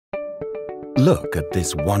Look at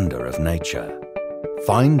this wonder of nature.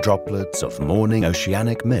 Fine droplets of morning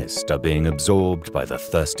oceanic mist are being absorbed by the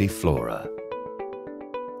thirsty flora.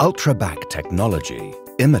 UltraBAK technology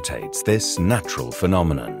imitates this natural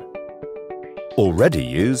phenomenon. Already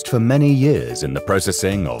used for many years in the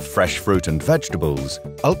processing of fresh fruit and vegetables,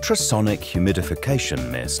 ultrasonic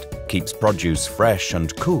humidification mist keeps produce fresh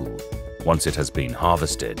and cool once it has been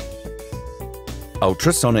harvested.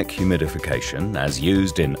 Ultrasonic humidification, as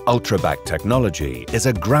used in UltraBAK technology, is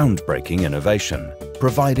a groundbreaking innovation,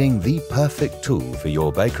 providing the perfect tool for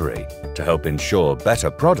your bakery to help ensure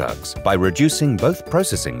better products by reducing both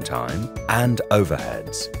processing time and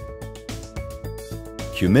overheads.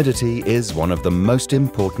 Humidity is one of the most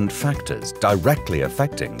important factors directly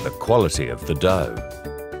affecting the quality of the dough.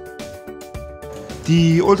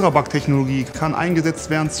 Die UltraBAK-Technologie kann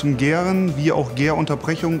eingesetzt werden zum Gären, wie auch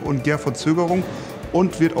Gärunterbrechung und Gärverzögerung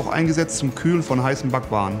und wird auch eingesetzt zum Kühlen von heißen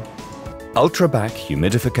Backwaren. UltraBAK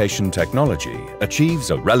humidification technology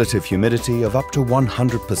achieves a relative humidity of up to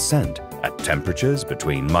 100% at temperatures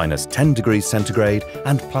between -10 degrees centigrade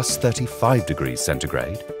and +35 degrees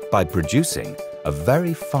centigrade by producing a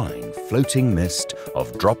very fine floating mist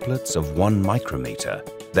of droplets of 1 micrometer,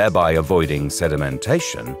 thereby avoiding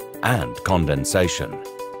sedimentation and condensation.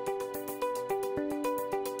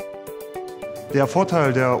 Der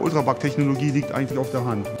Vorteil der UltraBAK-Technologie liegt eigentlich auf der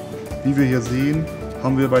Hand. Wie wir hier sehen,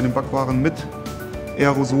 haben wir bei den Backwaren mit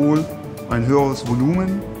Aerosol ein höheres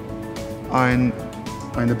Volumen,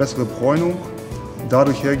 eine bessere Bräunung,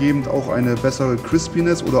 dadurch hergebend auch eine bessere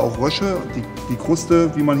Crispiness oder auch Rösche. Die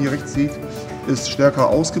Kruste, wie man hier rechts sieht, ist stärker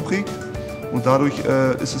ausgeprägt und dadurch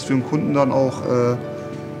ist es für den Kunden dann auch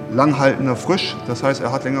langhaltender frisch. Das heißt,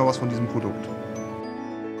 er hat länger was von diesem Produkt.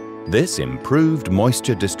 This improved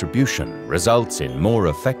moisture distribution results in more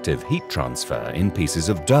effective heat transfer in pieces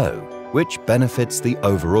of dough, which benefits the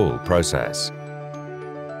overall process.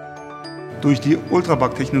 Durch die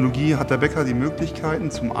UltraBAK-Technologie hat der Bäcker die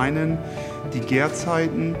Möglichkeiten, zum einen die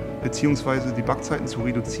Gärzeiten bzw. die Backzeiten zu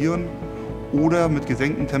reduzieren oder mit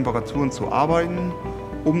gesenkten Temperaturen zu arbeiten,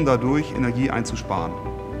 um dadurch Energie einzusparen.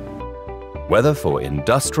 Whether for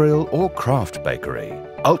industrial or craft bakery,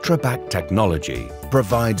 UltraBAK technology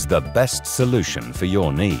provides the best solution for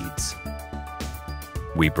your needs.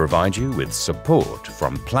 We provide you with support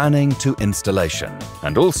from planning to installation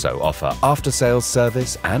and also offer after-sales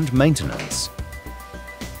service and maintenance.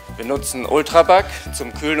 Wir nutzen UltraBAK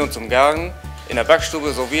zum Kühlen und zum Garen in der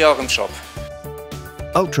Backstube sowie auch im Shop.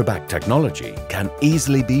 UltraBAK technology can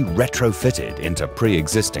easily be retrofitted into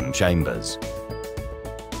pre-existing chambers.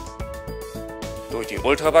 Durch die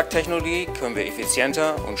UltraBAK-Technologie können wir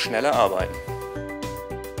effizienter und schneller arbeiten.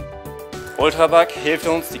 UltraBAK hilft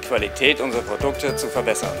uns, die Qualität unserer Produkte zu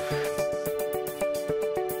verbessern.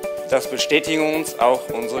 Das bestätigen uns auch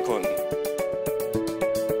unsere Kunden.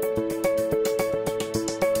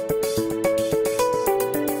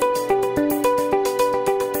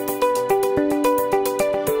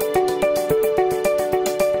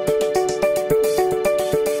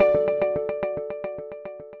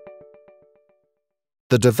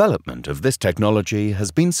 The development of this technology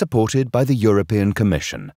has been supported by the European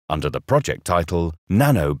Commission under the project title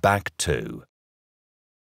UltraBAK 2.